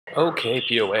Okay,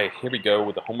 PoA. Here we go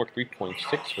with the homework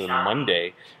 3.6 for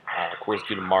Monday. Of course,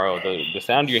 due tomorrow. The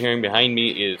sound you're hearing behind me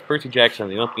is Percy Jackson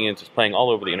and the Olympians is playing all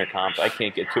over the intercoms. I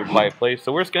can't get to a quiet place,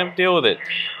 so we're just going to have to deal with it.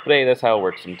 But hey, that's how it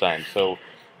works sometimes. So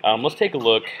let's take a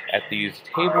look at these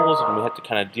tables, and we have to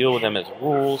kind of deal with them as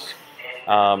rules.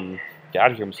 Get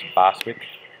out of here, Mr. Bostwick.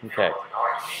 Okay.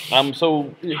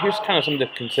 So here's kind of something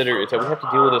to consider is that we have to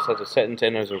deal with this as a sentence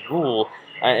and as a rule.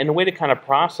 And the way to kind of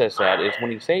process that is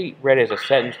when you say read as a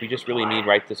sentence, we just really mean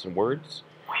write this in words.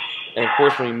 And of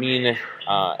course, when we mean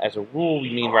as a rule,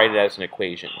 we mean write it as an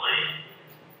equation.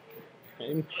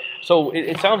 Okay? So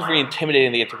it sounds very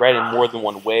intimidating. They get to write it in more than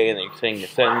one way, and they're saying the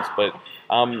sentence. But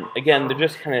again, they're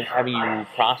just kind of having you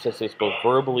process this both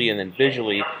verbally and then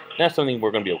visually. And that's something we're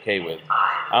going to be okay with.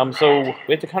 So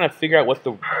we have to kind of figure out what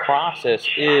the process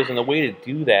is, and the way to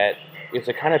do that is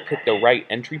to kind of pick the right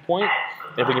entry point.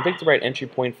 And if we can pick the right entry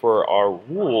point for our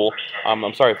rule,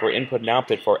 for input and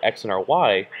output for x and our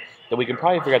y, then we can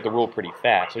probably figure out the rule pretty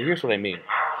fast. So here's what I mean.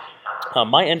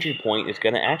 My entry point is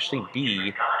going to actually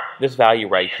be this value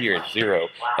right here at 0.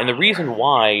 And the reason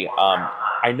why,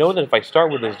 I know that if I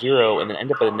start with a 0 and then end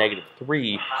up at a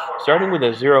 -3, starting with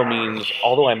a 0 means,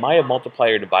 although I might have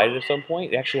multiplied or divided at some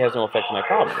point, it actually has no effect on my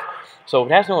problem. So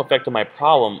if it has no effect on my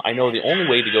problem, I know the only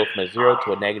way to go from a 0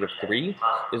 to a -3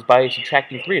 is by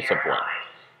subtracting 3 at some point.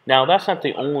 Now, that's not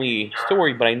the only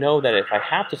story, but I know that if I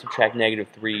have to subtract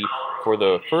 -3 for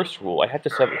the first rule, I have to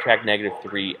subtract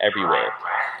 -3 everywhere.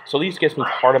 So at least gets me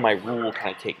part of my rule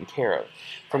kind of taken care of.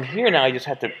 From here now, I just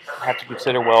have to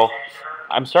consider, well,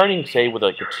 I'm starting, say, with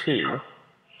like a 2,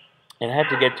 and I have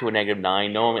to get to a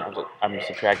 -9, knowing I'm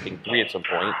subtracting 3 at some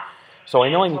point. So I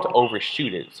know I need to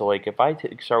overshoot it. So like if I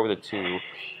start with a 2,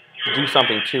 do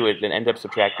something to it, then end up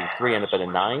subtracting 3, end up at a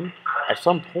 9, at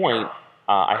some point,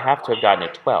 I have to have gotten a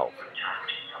 12.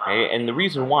 Okay? And the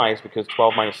reason why is because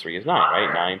 12 minus 3 is 9, right?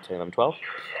 9, 10, 11, 12.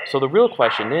 So the real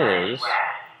question is,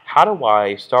 how do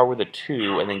I start with a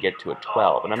 2 and then get to a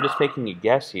 12? And I'm just making a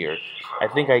guess here. I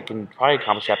think I can probably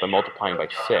accomplish that by multiplying by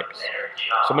 6.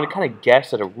 So I'm going to kind of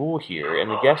guess at a rule here.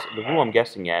 And the rule I'm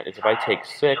guessing at is if I take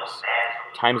 6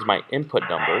 times my input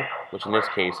number, which in this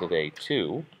case is a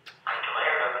 2,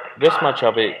 this much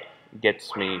of it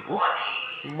gets me,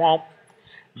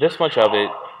 this much of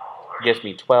it gets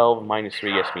me 12, minus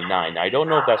 3 gets me 9. Now, I don't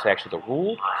know if that's actually the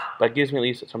rule, but it gives me at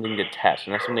least something to test,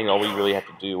 and that's something all we really have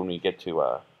to do when we get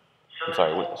to,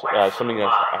 something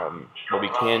that's what we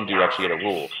can do to actually get a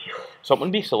rule. So I'm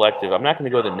going to be selective. I'm not going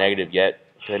to go to the negative yet,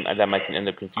 because that might end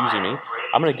up confusing me.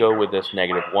 I'm going to go with this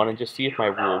 -1 and just see if my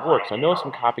rule works. I notice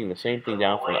I'm copying the same thing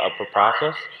down from the upper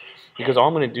process, because all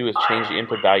I'm going to do is change the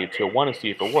input value to a 1 and see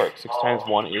if it works. 6 times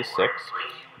 1 is 6.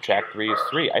 Subtract 3 is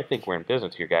 3. I think we're in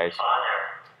business here, guys.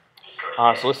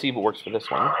 So let's see if it works for this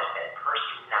one.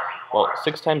 Well,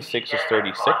 6 times 6 is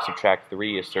 36. Subtract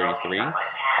 3 is 33.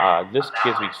 This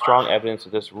gives me strong evidence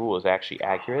that this rule is actually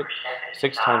accurate.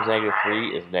 6 times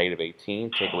 -3 is -18.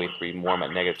 Take away 3 more, I'm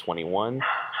at -21.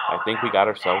 I think we got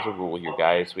ourselves a rule here,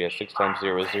 guys. We have 6 times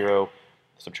 0 is 0.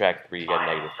 Subtract 3, you got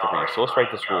 -3. So let's write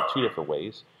this rule two different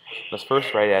ways. Let's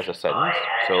first write it as a sentence.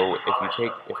 So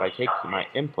if I take my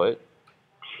input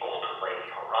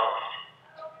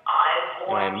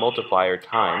and I multiplier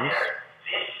times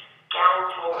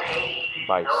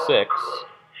by 6,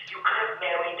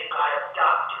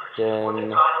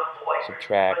 then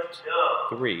subtract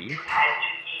 3,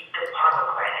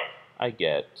 I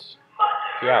get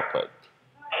the output.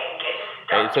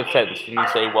 Okay, it's a sentence. You didn't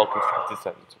say well-constructed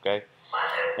sentence, okay?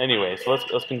 Anyway, so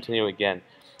let's continue again.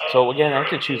 So again, I have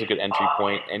to choose a good entry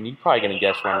point, and you're probably going to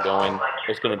guess where I'm going.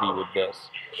 It's going to be with this.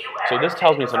 So this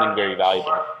tells me something very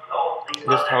valuable.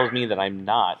 This tells me that I'm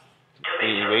not, in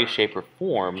any way, shape, or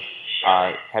form,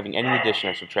 having any addition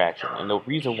or subtraction. And the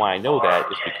reason why I know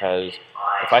that is because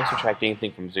if I subtract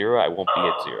anything from 0, I won't be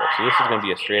at 0. So this is going to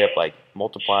be a straight up like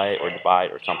multiply or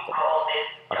divide or something.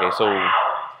 Okay, so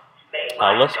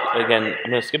I'm going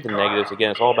to skip the negatives.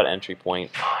 Again, it's all about entry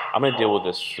point. I'm going to deal with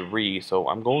this 3. So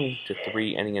I'm going to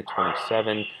 3 ending at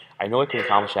 27. I know I can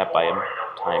accomplish that by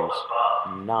times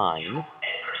 9.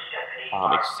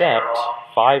 Except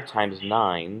 5 times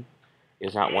 9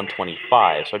 is not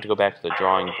 125, so I have to go back to the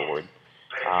drawing board.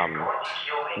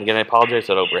 And again, I apologize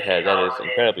that overhead. That is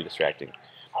incredibly distracting.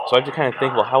 So I have to kind of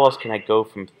think, well, how else can I go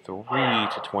from 3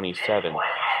 to 27?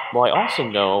 Well, I also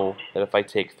know that if I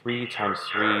take 3 times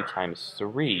 3 times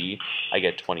 3, I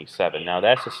get 27. Now,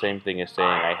 that's the same thing as saying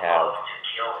I have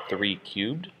 3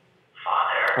 cubed.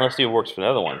 And let's see if it works for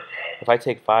another one. If I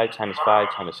take 5 times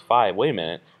 5 times 5, wait a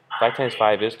minute. 5 times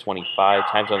 5 is 25,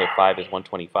 times another 5 is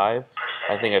 125.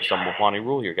 I think I have some Wani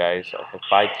rule here, guys. I have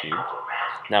 5 cubed.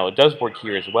 Now it does work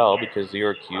here as well, because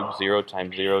 0 cubed, 0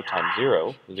 times 0 times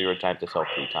 0, 0 times itself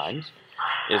 3 times,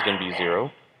 is going to be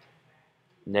 0.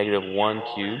 Negative 1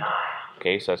 cubed,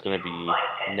 okay, so that's going to be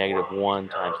negative 1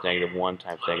 times negative 1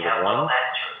 times negative 1,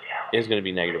 is going to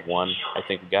be negative 1. I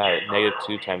think we got it. Negative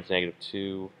 2 times negative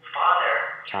 2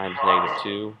 times negative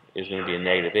 2 is going to be a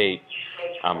negative 8,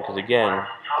 because again,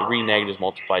 3 negatives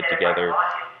multiplied together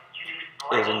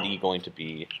is indeed going to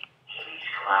be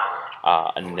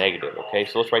a negative. Okay,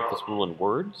 so let's write this rule in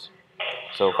words.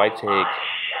 So if I take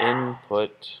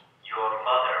input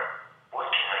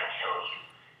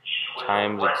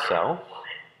times itself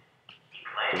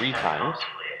 3 times,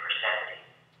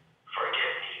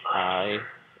 I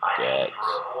get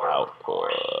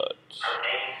output.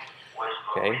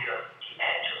 Okay.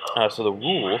 So the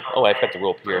rule, I've got the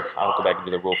rule up here. I'll go back and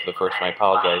do the rule for the first one. I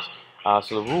apologize.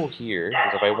 So the rule here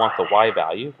is if I want the y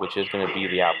value, which is going to be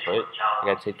the output, I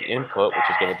got to take the input, which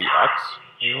is going to be x,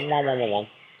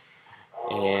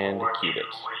 and cube it.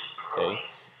 Okay.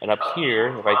 And up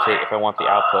here, if I want the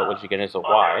output, which again is a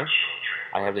y,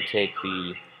 I have to take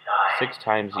the 6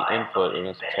 times the input and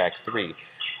then subtract 3.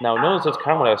 Now notice that's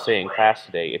kind of what I was saying in class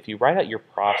today. If you write out your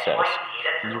process,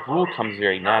 your rule comes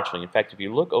very naturally. In fact, if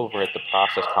you look over at the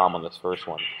process column on this first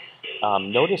one,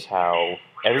 notice how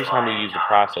every time we use the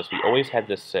process, we always had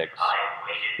this 6.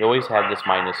 We always had this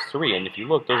minus 3. And if you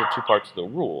look, those are 2 parts of the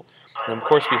rule. And of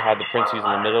course, we had the parentheses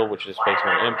in the middle, which is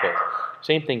displacement input.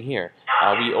 Same thing here.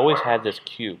 We always had this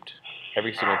cubed.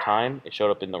 Every single time it showed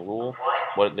up in the rule,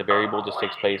 what the variable just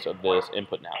takes place of this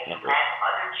input now number.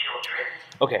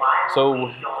 Okay,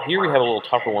 so here we have a little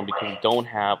tougher one because we don't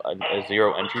have a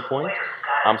 0 entry point.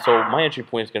 So my entry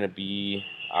point is going to be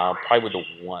probably with a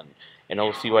 1. And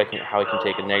we'll see how I can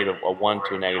take a 1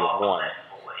 to a negative 1.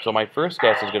 So my first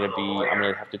guess is going to be I'm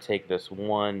going to have to take this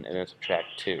 1 and then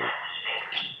subtract 2.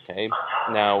 Okay,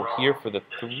 now here for the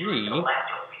 3,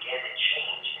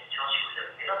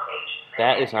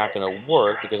 that is not going to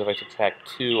work because if I subtract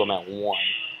 2, I'm at 1.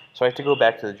 So I have to go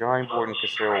back to the drawing board and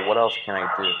consider, well, what else can I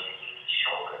do?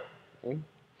 Okay.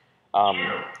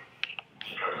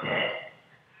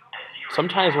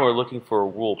 Sometimes when we're looking for a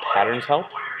rule, patterns help.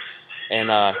 And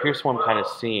here's what I'm kind of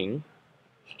seeing.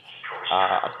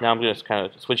 Now I'm going to kind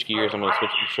of switch gears. I'm going to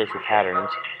search for patterns.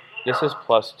 This is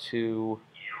plus 2.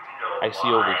 I see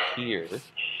over here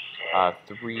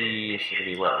 3 is going to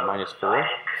be what, minus 4.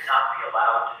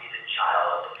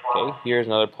 Okay, here's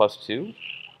another plus 2.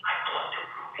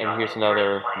 And here's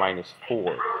another minus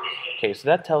 4. Okay, so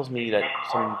that tells me that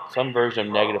some version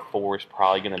of negative 4 is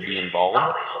probably going to be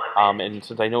involved. And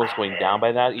since I know it's going down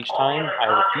by that each time, I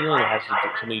have a feeling it has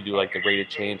something to do like the rate of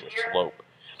change or slope.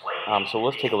 So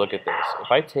let's take a look at this.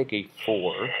 If I take a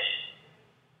 4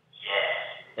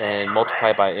 and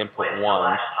multiply by input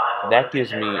 1, that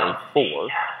gives me a 4.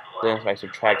 Then if I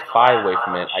subtract 5 away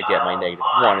from it, I get my negative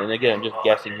 1. And again, I'm just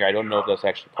guessing here. I don't know if that's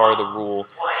actually part of the rule.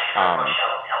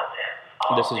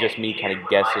 This is just me kind of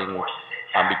guessing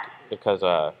because,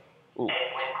 ooh,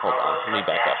 hold on, let me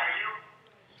back up.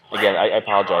 Again, I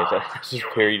apologize. This is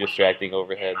very distracting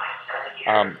overhead.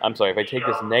 I'm sorry, if I take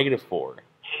this negative 4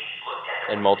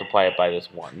 and multiply it by this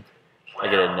 1, I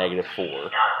get a negative 4.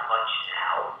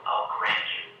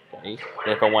 Okay.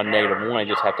 And if I want negative 1, I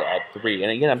just have to add 3.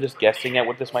 And again, I'm just guessing at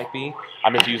what this might be.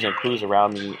 I'm just using clues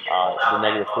around me. The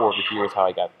negative 4 over here is how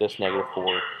I got this negative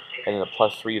 4. And then the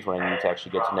plus 3 is when I need to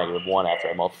actually get to negative 1 after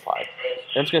I multiply. And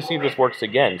I'm just going to see if this works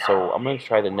again. So I'm going to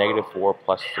try the negative 4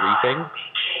 plus 3 thing.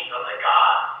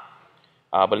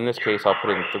 But in this case, I'll put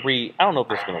in 3. I don't know if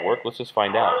this is going to work. Let's just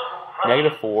find out.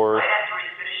 Negative 4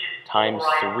 times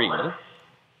 3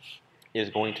 is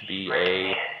going to be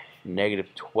a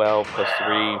negative 12 plus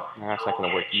 3. That's not going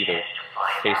to work either.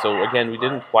 Okay, so again, we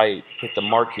didn't quite hit the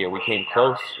mark here. We came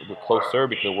closer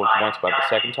because it worked once, but the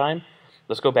second time.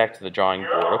 Let's go back to the drawing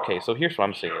board. Okay, so here's what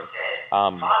I'm seeing.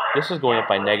 This is going up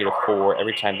by negative 4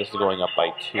 every time this is going up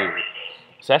by 2.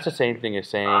 So that's the same thing as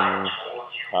saying, and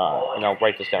I'll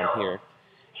write this down here.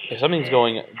 If something's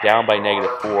going down by negative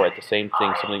 4 at the same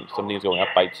thing, something's going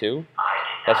up by 2,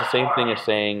 that's the same thing as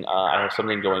saying I have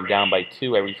something going down by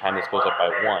 2 every time this goes up by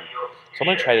 1. So I'm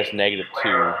going to try this negative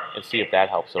 2 and see if that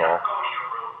helps at all.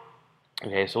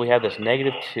 Okay, so we have this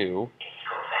negative 2.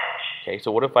 Okay,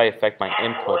 so what if I affect my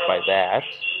input by that?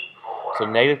 So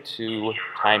negative 2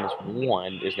 times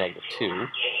 1 is negative 2.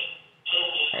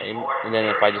 Okay, and then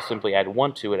if I just simply add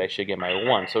 1 to it, I should get my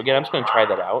 1. So again, I'm just going to try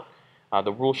that out.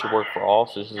 The rule should work for all,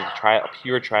 so this is a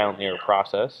pure trial and error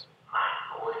process.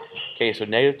 Okay, so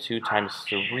negative 2 times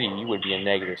 3 would be a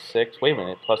negative 6. Wait a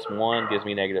minute, plus 1 gives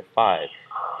me negative 5.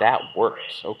 That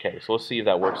works. Okay, so let's see if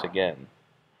that works again.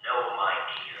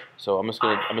 So I'm just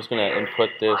gonna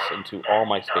input this into all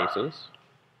my spaces,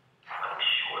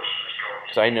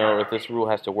 because I know if this rule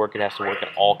has to work, it has to work in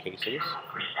all cases.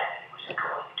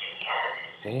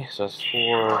 Okay, so that's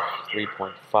 4,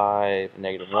 3.5,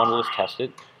 -1. Let's test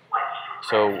it.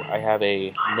 So I have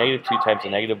a -2 times a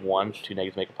 -1. 2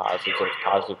 negatives make a positive, so it's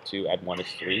 +2 add 1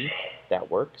 is 3.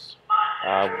 That works.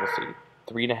 Let's see.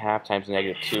 3.5 times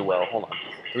 -2. Well, hold on.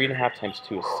 3.5 times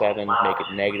 2 is 7. Make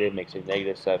it negative, makes it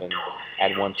 -7.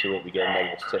 Add 1 to it, we get a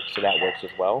 -6. So that works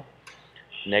as well.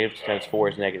 -2 times 4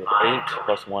 is -8,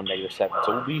 plus 1, -7.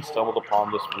 So we stumbled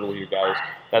upon this rule here, guys.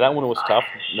 Now that one was tough,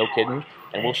 no kidding,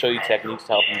 and we'll show you techniques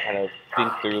to help you kind of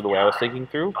think through the way I was thinking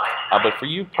through. But for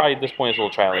you, probably at this point, it's a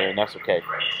little trial and error, and that's okay.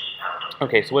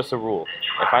 Okay, so what's the rule?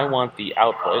 If I want the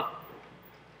output,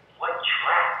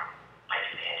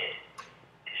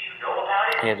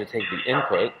 I have to take the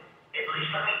input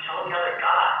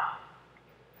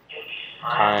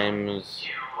times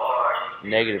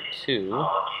 -2,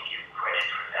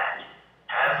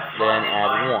 then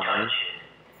add 1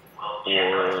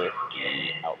 for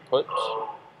the output.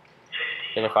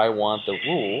 Then if I want the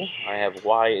rule, I have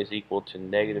y is equal to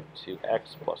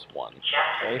 -2x plus 1.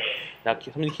 Okay? Now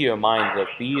something to keep in mind is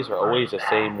that these are always the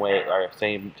same way, or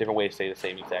different ways to say the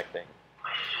same exact thing.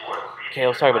 Okay,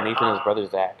 let's talk about Nathan and his brother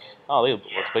Zach. Oh,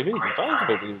 let's play video games. I like to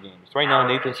play video games. Right now,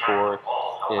 Nathan's score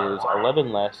is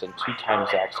 11 less than 2 times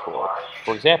Zach's score.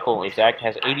 For example, if Zach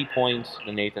has 80 points,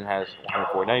 then Nathan has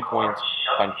 149 points.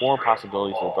 Find 4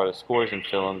 possibilities of the brother's scores and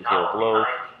fill in the table below.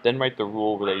 Then write the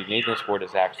rule relating Nathan's score to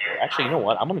Zach's score. Actually, you know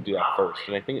what? I'm going to do that first.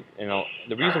 And I think,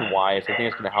 the reason why is I think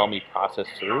it's going to help me process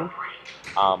through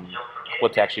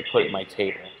what to actually put in my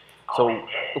table. So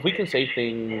if we can say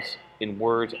things in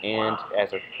words and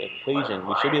as an equation,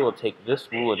 we should be able to take this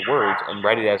rule in words and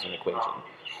write it as an equation.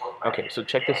 Okay, so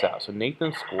check this out. So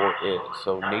Nathan's score is,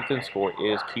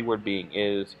 keyword being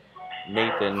is,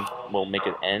 Nathan, we'll make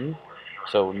it N.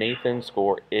 So Nathan's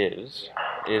score is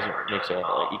makes an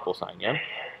equal sign, yeah?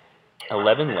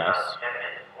 11 less.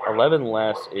 11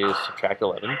 less is subtract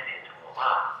 11.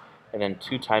 And then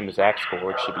 2 times Zach's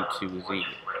score should be 2z.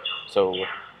 So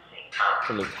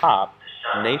from the top,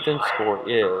 Nathan's score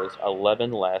is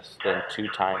 11 less than 2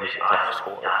 times Zach's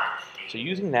score. So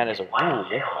using that as a rule,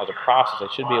 as a process, I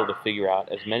should be able to figure out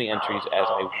as many entries as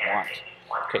I want.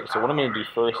 Okay, so what I'm going to do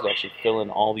first is actually fill in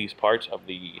all these parts of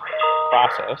the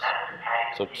process.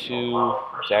 So 2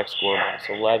 Zach's score minus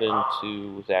 11,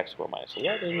 2 Zach's score minus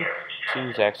 11,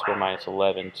 2 Zach's score minus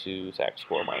 11, 2 Zach's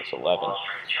score minus 11.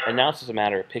 And now it's just a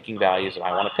matter of picking values that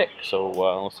I want to pick. So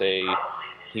let's say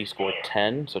he scored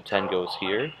 10, so 10 goes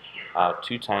here.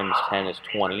 2 times 10 is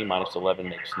 20, minus 11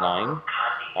 makes 9.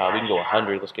 We can go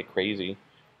 100, let's get crazy.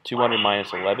 200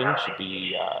 minus 11 should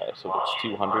be, so that's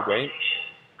 200, right?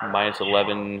 Minus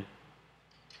 11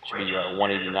 should be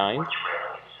 189.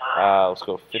 Let's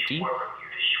go 50.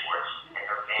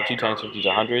 So 2 times 50 is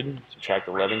 100, subtract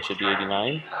 11 should be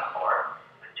 89.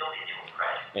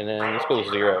 And then let's go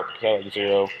 0, because I like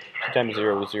 0. 2 times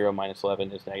 0 is 0, minus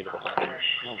 11 is -11.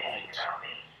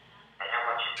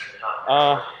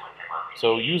 Alright.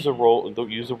 So use the rule we wrote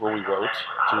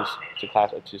to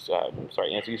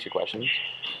answer these 2 questions.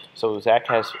 So Zach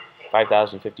has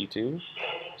 5,052.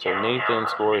 So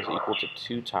Nathan's score is equal to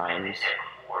 2 times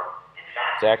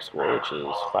Zach's score, which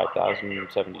is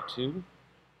 5,072.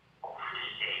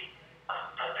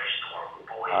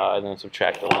 And then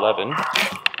subtract 11.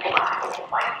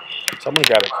 So I'm going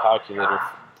to grab a calculator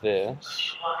for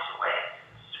this.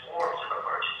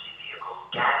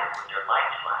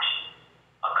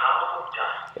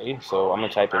 Okay, so I'm going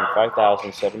to type in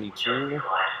 5,072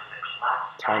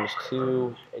 times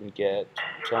 2 and get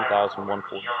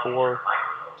 10,144.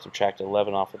 Subtract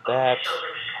 11 off of that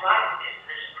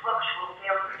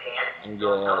and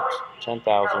get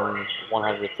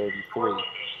 10,133.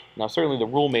 Now certainly the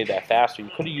rule made that faster. You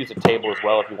could have used a table as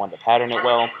well if you wanted to pattern it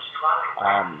well.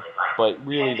 But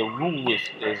really the rule is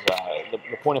the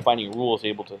point of finding a rule is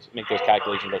able to make those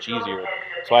calculations much easier.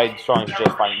 So I strongly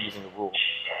suggest using the rule.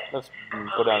 Let's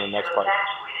go down to the next part.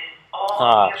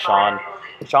 Sean.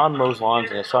 Sean mows lawns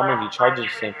in the summer. He charges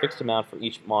the same fixed amount for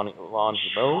each lawn he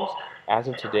mows. As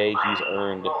of today, he's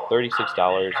earned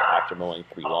 $36 after mowing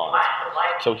 3 lawns.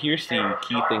 So here's the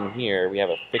key thing here. We have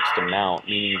a fixed amount,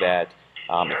 meaning that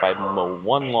if I mow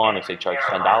 1 lawn and say charge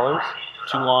 $10,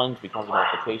 2 lawns becomes a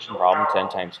multiplication problem, 10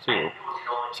 times 2.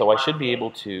 So I should be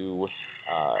able to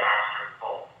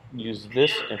use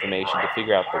this information to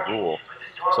figure out the rule.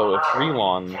 So if 3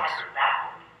 lawns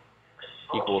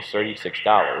equals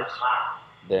 $36,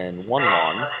 then 1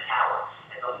 lawn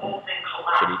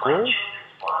should equal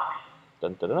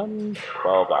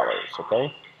 $12,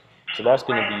 okay? So that's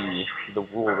going to be the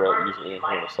rule we're using in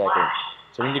here in a second.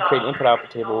 So we need to create an input-output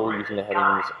table using the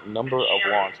headings number of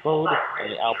launch mode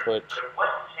and the output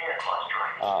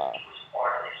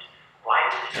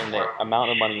and the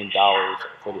amount of money in dollars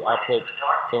for the output,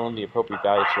 fill in the appropriate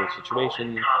values for the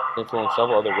situation, then fill in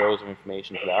several other rows of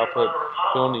information for the output,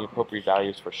 fill in the appropriate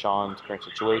values for Sean's current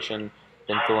situation,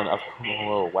 then fill in other,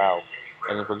 oh wow.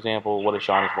 And then for example, what if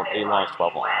Sean has 8 lines,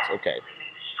 12 lines? Okay,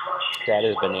 that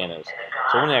is bananas.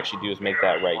 So what I'm going to actually do is make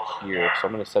that right here. So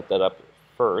I'm going to set that up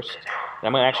first. And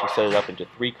I'm going to actually set it up into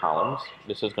 3 columns.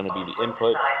 This is going to be the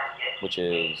input, which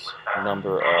is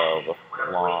number of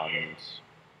lawns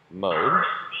mode.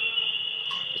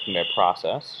 It's going to be a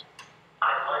process.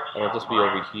 And it'll just be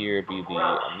over here, be the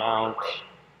amount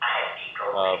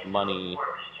of money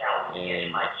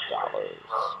in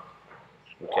dollars.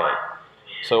 Okay.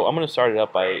 So I'm going to start it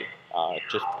up by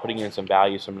just putting in some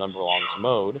values from number of lawns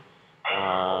mode.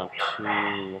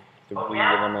 2, 3, and then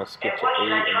I'm going to skip to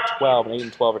 8 and 12. And 8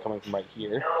 and 12 are coming from right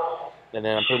here. And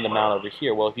then I'm putting the amount over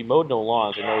here. Well, if you mowed no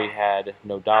lawns, I know we had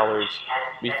no dollars.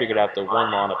 We figured out that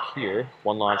 1 lawn up here,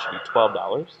 1 lawn should be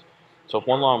 $12. So if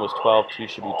 1 lawn was 12, 2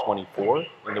 should be 24.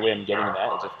 And the way I'm getting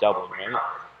that is it's doubling, right?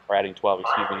 Or adding 12,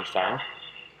 excuse me, each time.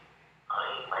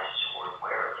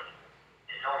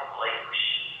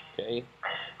 Okay.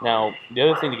 Now, the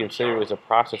other thing to consider is a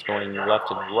process going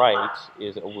left and right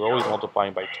is that we're always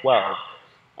multiplying by 12.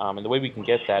 And the way we can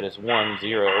get that is 1,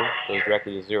 0 goes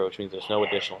directly to 0, which means there's no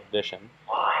additional addition.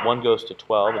 1 goes to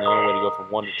 12, and the only way to go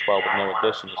from 1 to 12 with no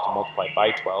addition is to multiply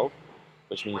by 12,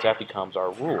 which means that becomes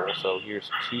our rule. So here's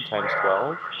 2 times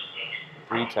 12,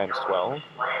 3 times 12.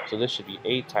 So this should be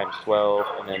 8 times 12,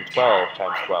 and then 12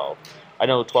 times 12. I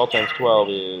know 12 times 12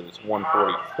 is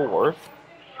 144.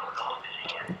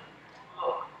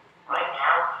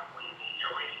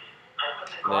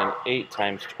 And then 8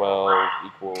 times 12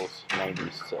 equals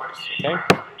 96, okay?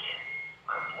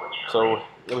 So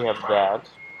we have that.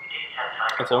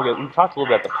 And so we talked a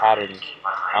little bit about the patterns.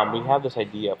 We have this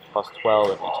idea of plus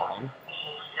 12 every time.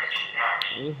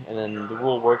 Okay? And then the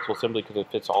rule works well simply because it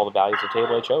fits all the values of the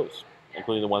table I chose,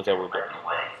 including the ones that we're given.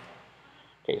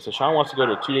 Okay, so Sean wants to go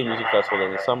to a 2-day music festival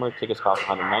in the summer. Tickets cost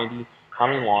 $190. How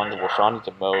many lawns will Sean need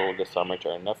to mow this summer to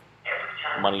earn enough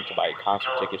money to buy a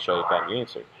concert ticket? Show you found your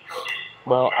answer.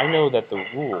 Well, I know that the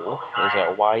rule is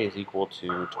that y is equal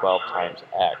to 12 times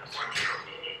x.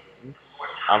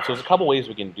 So there's a couple ways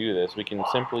we can do this. We can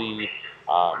simply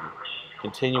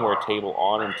continue our table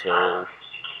on until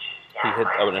we hit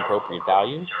an appropriate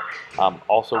value.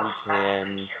 Also, we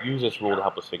can use this rule to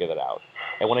help us figure that out.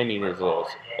 And what I mean is this.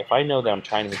 If I know that I'm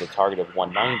trying to hit a target of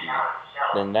 190,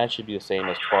 then that should be the same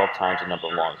as 12 times the number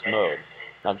of lawns mowed.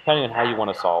 Now, depending on how you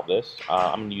want to solve this,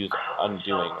 I'm going to use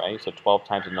undoing, right? So 12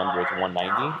 times the number is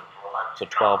 190. So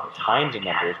 12 times the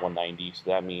number is 190. So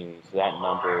that means that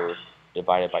number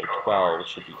divided by 12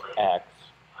 should be x.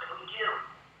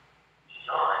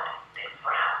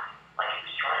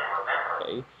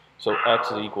 Okay. So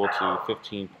x is equal to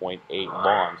 15.8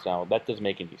 lawns. Now, that doesn't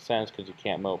make any sense because you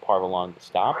can't mow part of a lawn to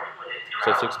stop.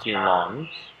 So 16 lawns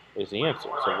is the answer.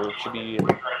 So we should be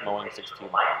mowing 16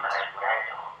 lawns.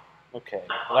 Okay,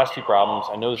 last 2 problems.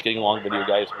 I know it's getting a long video,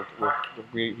 guys. We're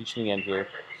reaching the end here.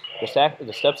 The steps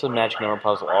of the magic number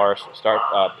puzzle are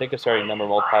pick a starting number,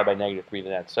 multiply by -3,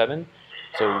 then add 7.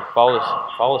 So follow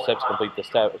the steps to complete the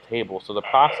table. So the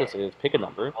process is pick a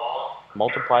number,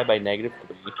 multiply by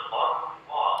 -3,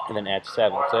 and then add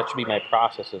 7. So that should be my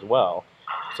process as well.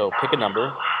 So pick a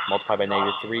number, multiply by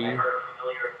 -3,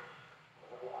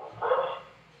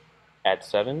 add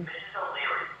 7.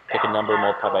 Pick a number,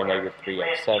 multiply by -3,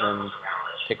 add 7.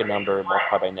 Pick a number,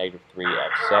 multiply by -3,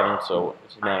 add 7. So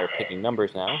it's a matter of picking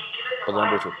numbers now. But the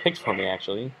numbers were picked for me,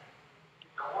 actually.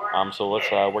 So let's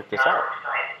work this out.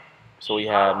 So we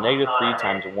have -3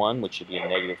 times 1, which should be a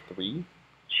 -3.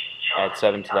 Add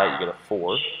 7 to that, you get a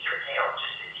 4.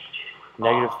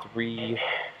 -3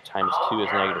 times 2 is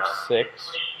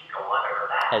 -6.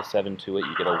 Add 7 to it,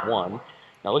 you get a 1.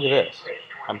 Now look at this.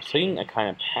 I'm seeing a kind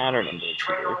of pattern emerge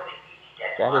here.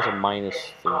 That is a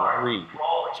 -3.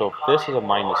 So if this is a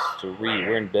 -3,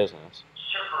 we're in business.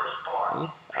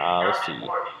 Let's see.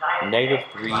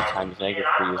 -3 times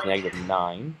 -3 is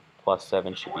 -9. Plus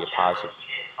 7 should be a positive.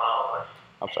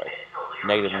 I'm sorry.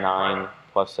 -9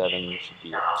 plus 7 should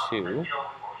be a 2.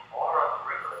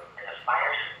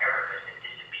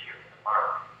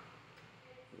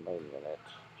 Wait a minute.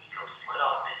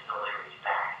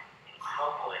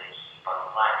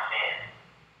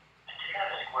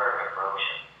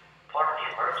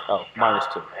 Oh,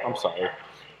 -2. I'm sorry. I don't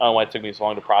know why it took me so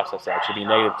long to process that. It should be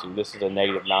 -2. This is a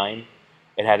 -9.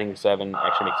 And adding 7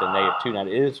 actually makes it a -2. Now it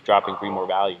is dropping 3 more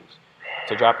values.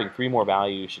 So dropping 3 more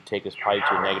values should take us probably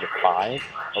to a -5.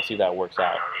 Let's see if that works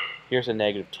out. Here's a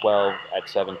 -12, add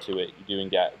 7 to it, you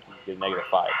get a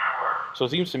 -5. So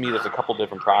it seems to me there's a couple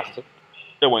different processes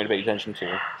that I want you to pay attention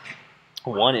to.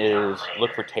 One is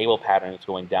look for table patterns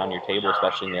going down your table,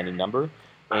 especially in the ending number,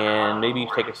 and maybe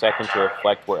take a second to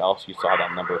reflect where else you saw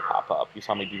that number pop up. You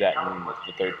saw me do that in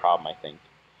the third problem, I think.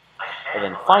 And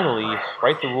then finally,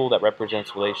 write the rule that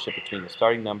represents the relationship between the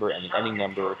starting number and the ending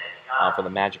number for the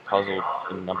magic puzzle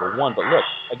in number 1. But look,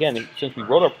 again, since we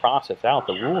wrote our process out,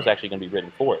 the rule is actually going to be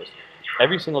written for us.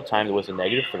 Every single time there was a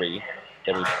 -3,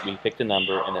 then we picked a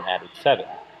number and then added 7.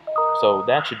 So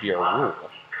that should be our rule.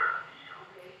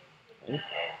 Okay.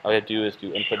 All you have to do is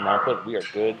do input and output. We are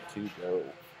good to go.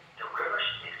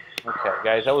 Okay,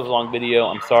 guys, that was a long video.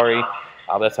 I'm sorry.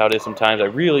 That's how it is sometimes. I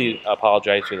really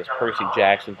apologize for this Percy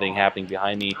Jackson thing happening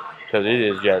behind me because it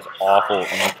is just awful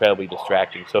and incredibly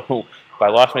distracting. So if I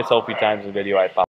lost myself a few times in the video, I apologize.